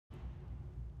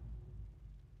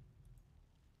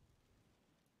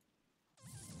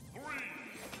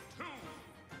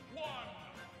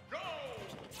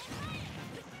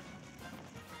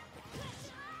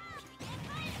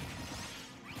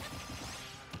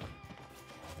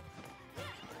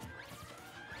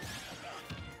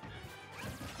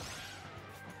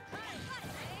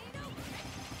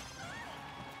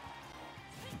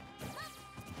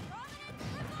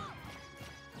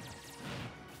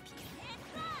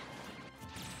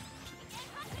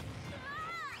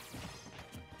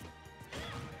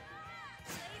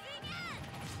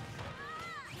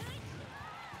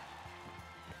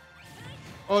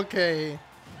Okay.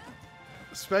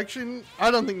 Spection.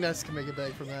 I don't think Ness can make it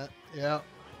back from that. Yeah.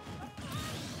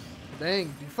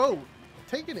 Dang, Dufaux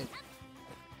taking it.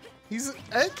 He's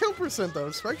at kill percent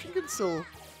though. Spection can still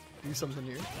do something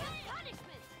here.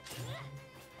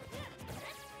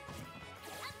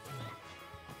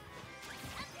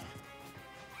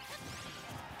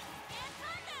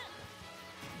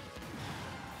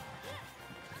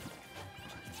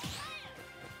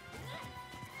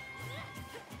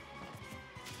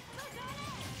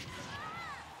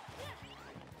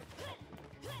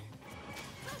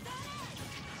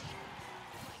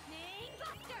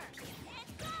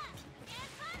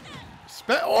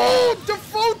 Oh,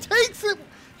 Dufaux takes it!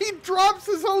 He drops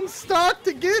his own stock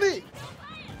to get it!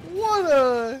 What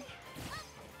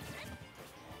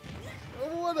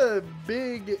a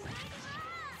big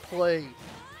play.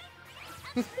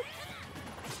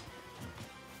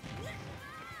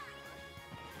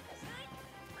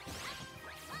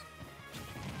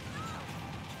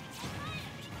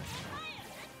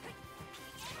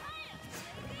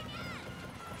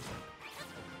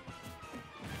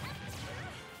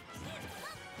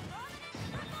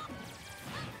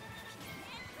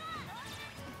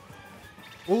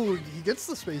 Oh, he gets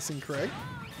the spacing correct.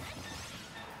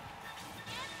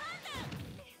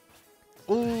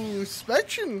 Oh,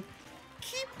 Spection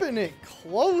keeping it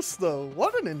close though.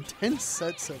 What an intense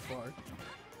set so far.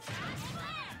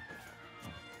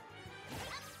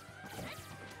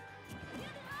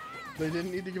 They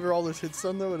didn't need to give her all those hits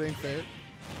done though, it ain't fair.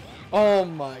 Oh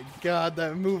my god,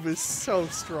 that move is so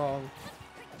strong.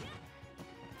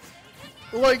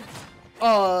 Like,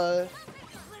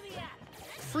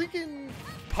 freaking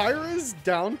Pyra's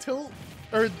down tilt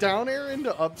or down air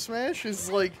into up smash is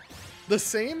like the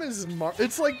same as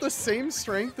it's like the same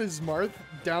strength as Marth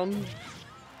down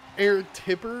air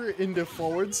tipper into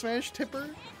forward smash tipper,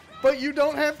 but you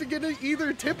don't have to get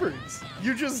either tippers.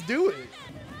 You just do it,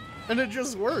 and it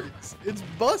just works. It's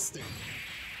busted.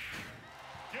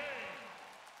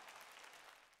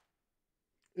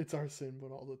 It's our sin,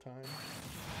 but all the time.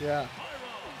 Yeah.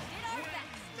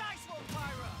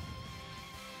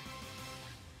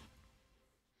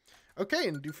 Okay,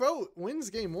 and Dufaux wins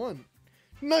game 1.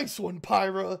 Nice one,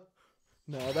 Pyra!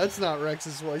 No, that's not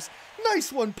Rex's voice.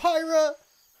 Nice one, Pyra!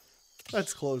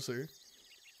 That's closer.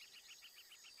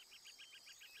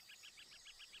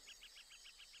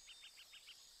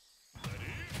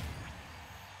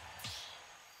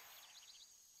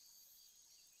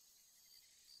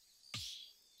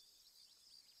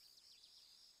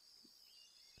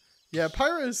 Yeah,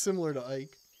 Pyra is similar to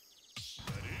Ike.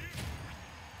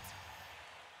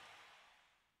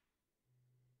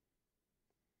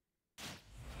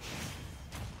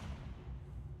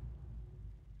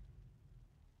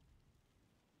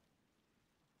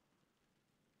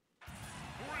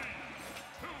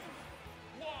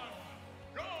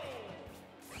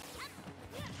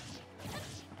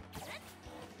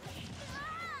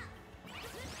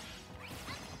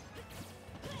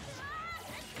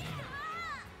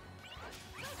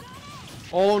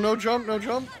 Oh, no jump, no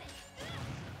jump.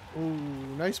 Ooh,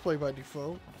 nice play by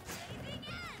Dufaux.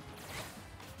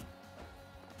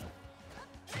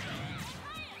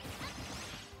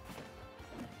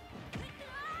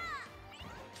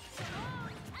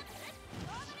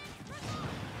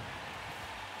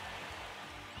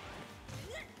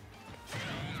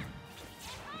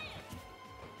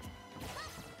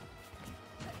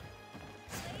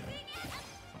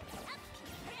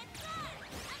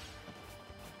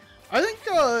 I think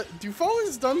Dufaux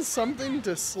has done something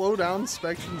to slow down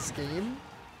Spection's game.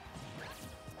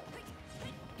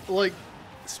 Like,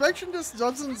 Spection just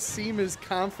doesn't seem as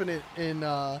confident in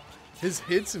his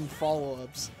hits and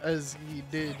follow-ups as he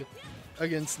did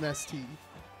against Ness T.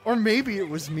 Or maybe it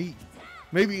was me.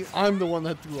 Maybe I'm the one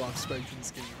that threw off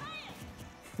Spection's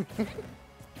game.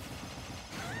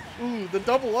 Ooh, the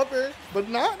double up air, but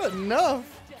not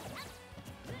enough.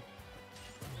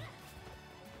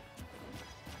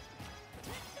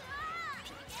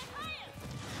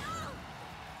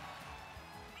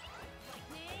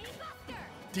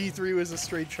 D3 was a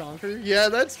straight chonker. Yeah,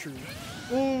 that's true.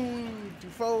 Ooh,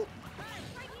 Dufaux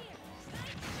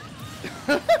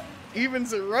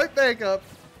evens it right back up.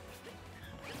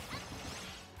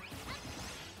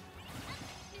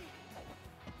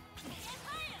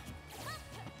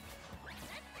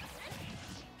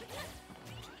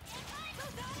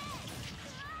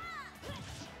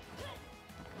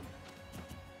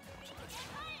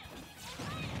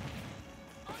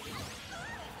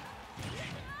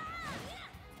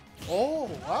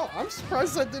 Oh, wow. I'm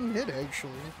surprised that didn't hit,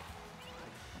 actually.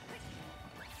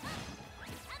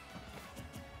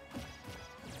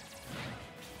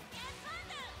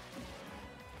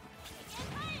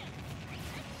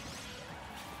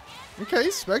 Okay,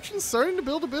 Spection's starting to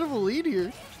build a bit of a lead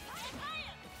here.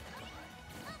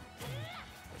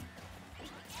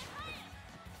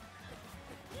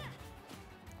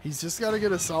 He's just got to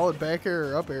get a solid back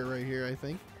air or up air right here, I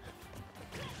think.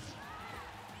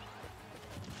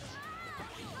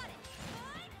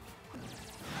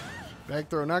 Back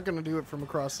throw, not going to do it from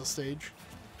across the stage.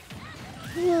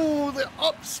 Ooh, the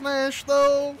up smash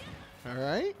though. All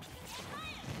right.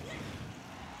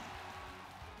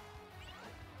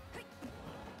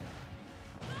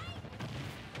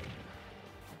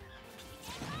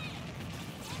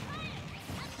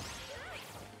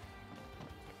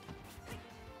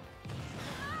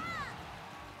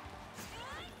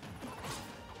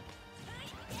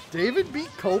 David beat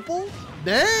Copel?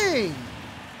 Dang!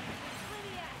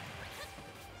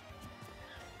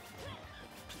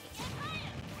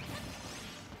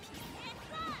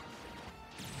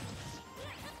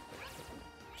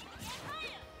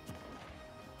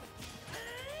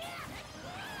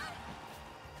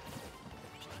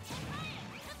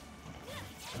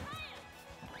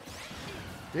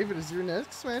 David, is your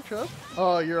next match up?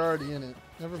 Oh, you're already in it.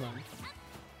 Never mind.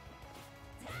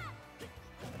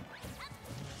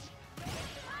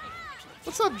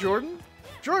 What's up, Jordan?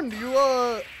 Jordan, do you,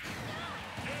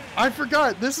 I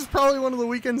forgot. This is probably one of the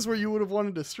weekends where you would have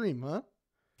wanted to stream, huh?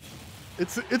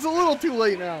 It's a little too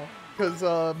late now, because,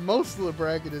 most of the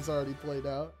bracket is already played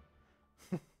out.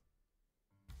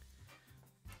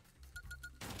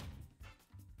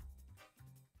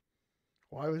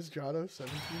 Why was Jado 17th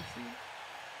seed?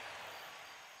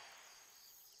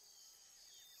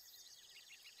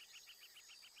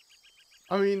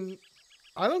 I mean,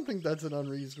 I don't think that's an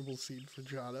unreasonable seed for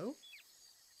Jado.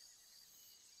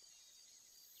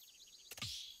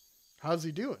 How's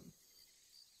he doing?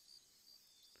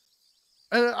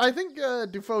 And I think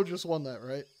Dufaux just won that,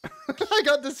 right? I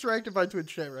got distracted by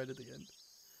Twitch chat right at the end.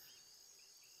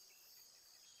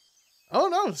 Oh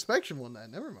no, Spection won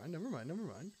that. Never mind, never mind, never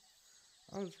mind.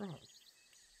 I was wrong.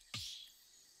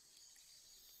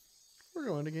 We're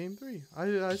going to game 3.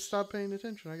 I stopped paying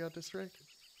attention. I got distracted.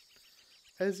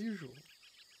 As usual.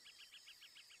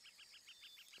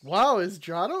 Wow, is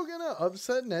Jado gonna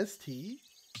upset Ness T?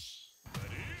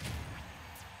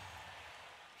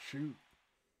 Shoot.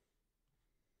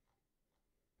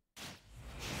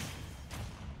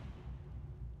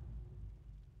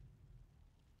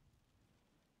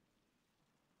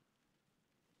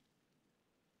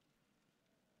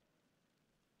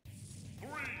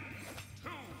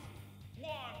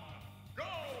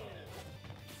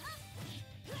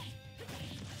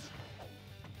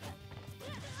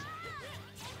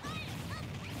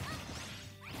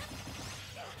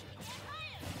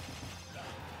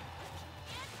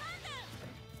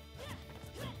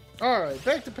 Alright,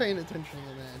 back to paying attention to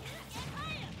the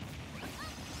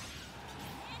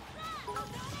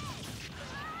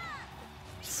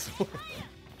match.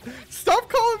 Stop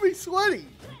calling me sweaty!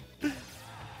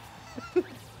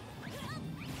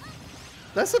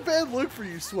 That's a bad look for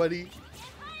you, sweaty.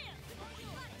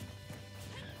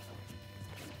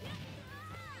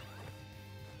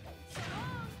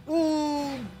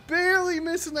 Ooh, barely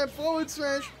missing that forward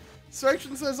smash.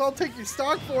 Spection says, I'll take your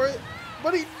stock for it.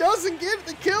 But he doesn't get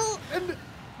the kill, and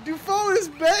Dufaux is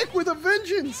back with a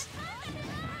vengeance.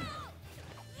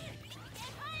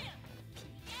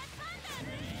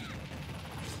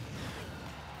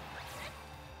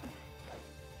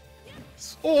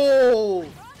 Oh,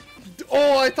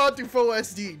 I thought Dufaux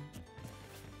SD'd.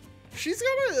 She's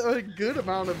got a good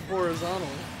amount of horizontal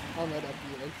on that up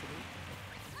B, actually.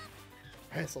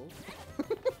 Hassle.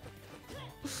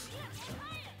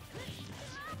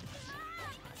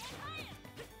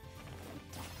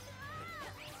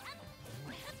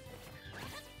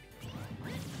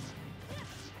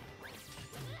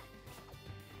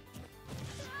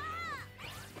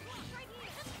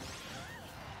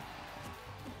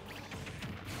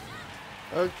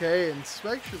 Okay,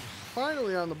 Inspection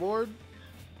finally on the board.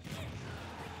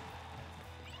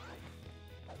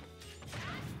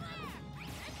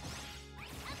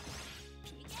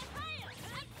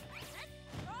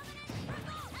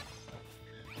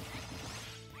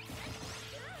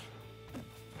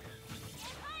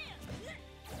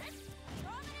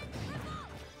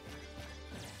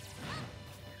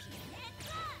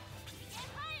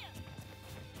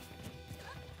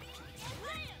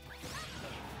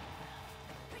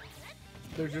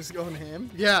 They're just going ham?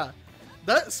 Yeah.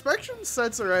 That Spection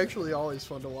sets are actually always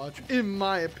fun to watch, in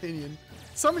my opinion.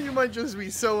 Some of you might just be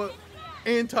so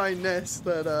anti-Ness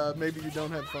that maybe you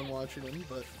don't have fun watching them,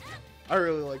 but I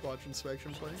really like watching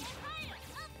Spection play.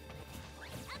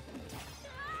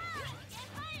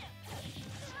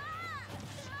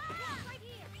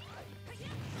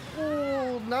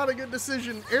 not a good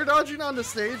decision. Air dodging on the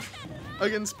stage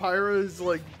against Pyra is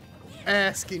like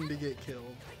asking to get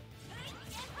killed.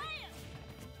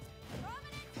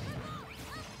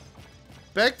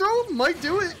 Back throw might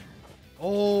do it.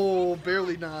 Oh,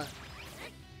 barely not.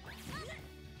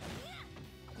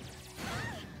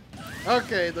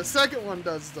 Okay, the second one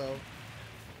does though.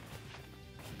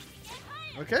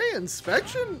 Okay,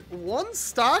 Inspection, one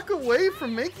stock away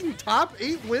from making top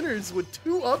 8 winners with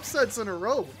 2 upsets in a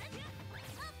row.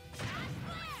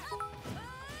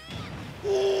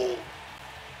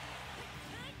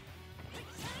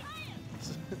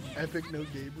 Epic no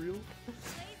Gabriel.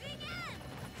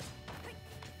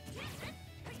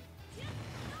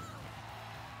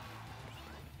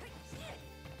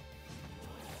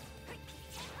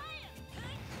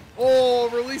 Oh,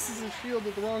 releases his shield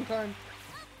at the wrong time.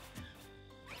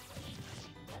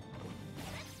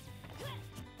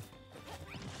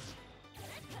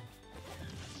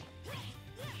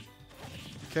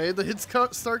 Okay, the hits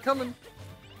start coming.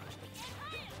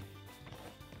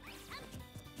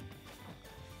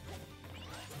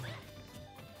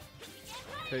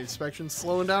 Okay, Spection's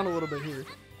slowing down a little bit here.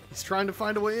 He's trying to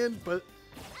find a way in, but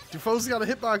Dufaux's got a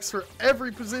hitbox for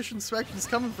every position Spection's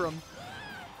coming from.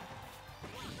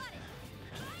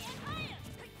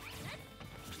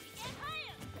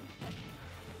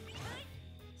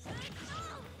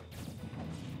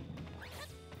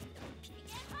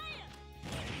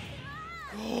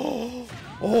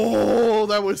 Oh,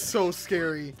 that was so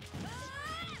scary.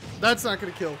 That's not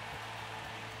gonna kill.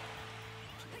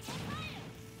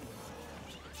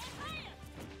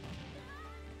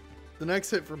 The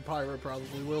next hit from Pyra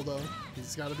probably will, though.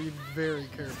 He's got to be very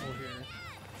careful here.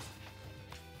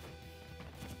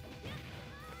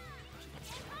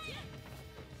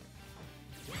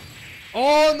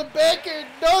 Oh, and the back air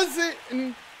does it!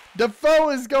 And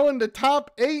Dufaux is going to top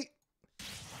 8.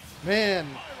 Man.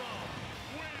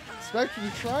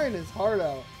 Spection trying his heart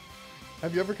out.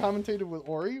 Have you ever commentated with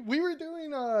Ori? We were doing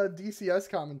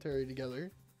DCS commentary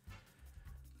together.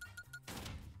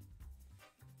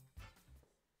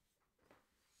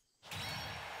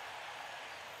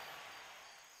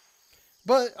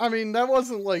 But, I mean, that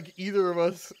wasn't like either of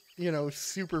us, you know,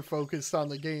 super focused on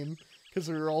the game. Because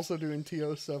we were also doing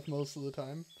TO stuff most of the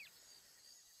time.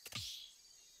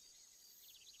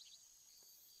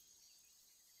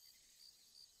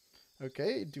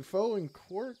 Okay, Dufaux and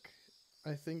Quark,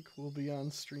 I think, will be on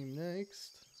stream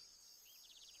next.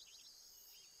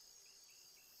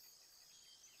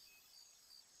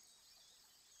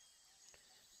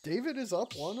 David is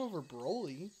up 1 over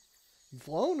Broly.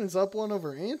 Vlone is up 1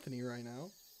 over Anthony right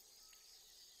now.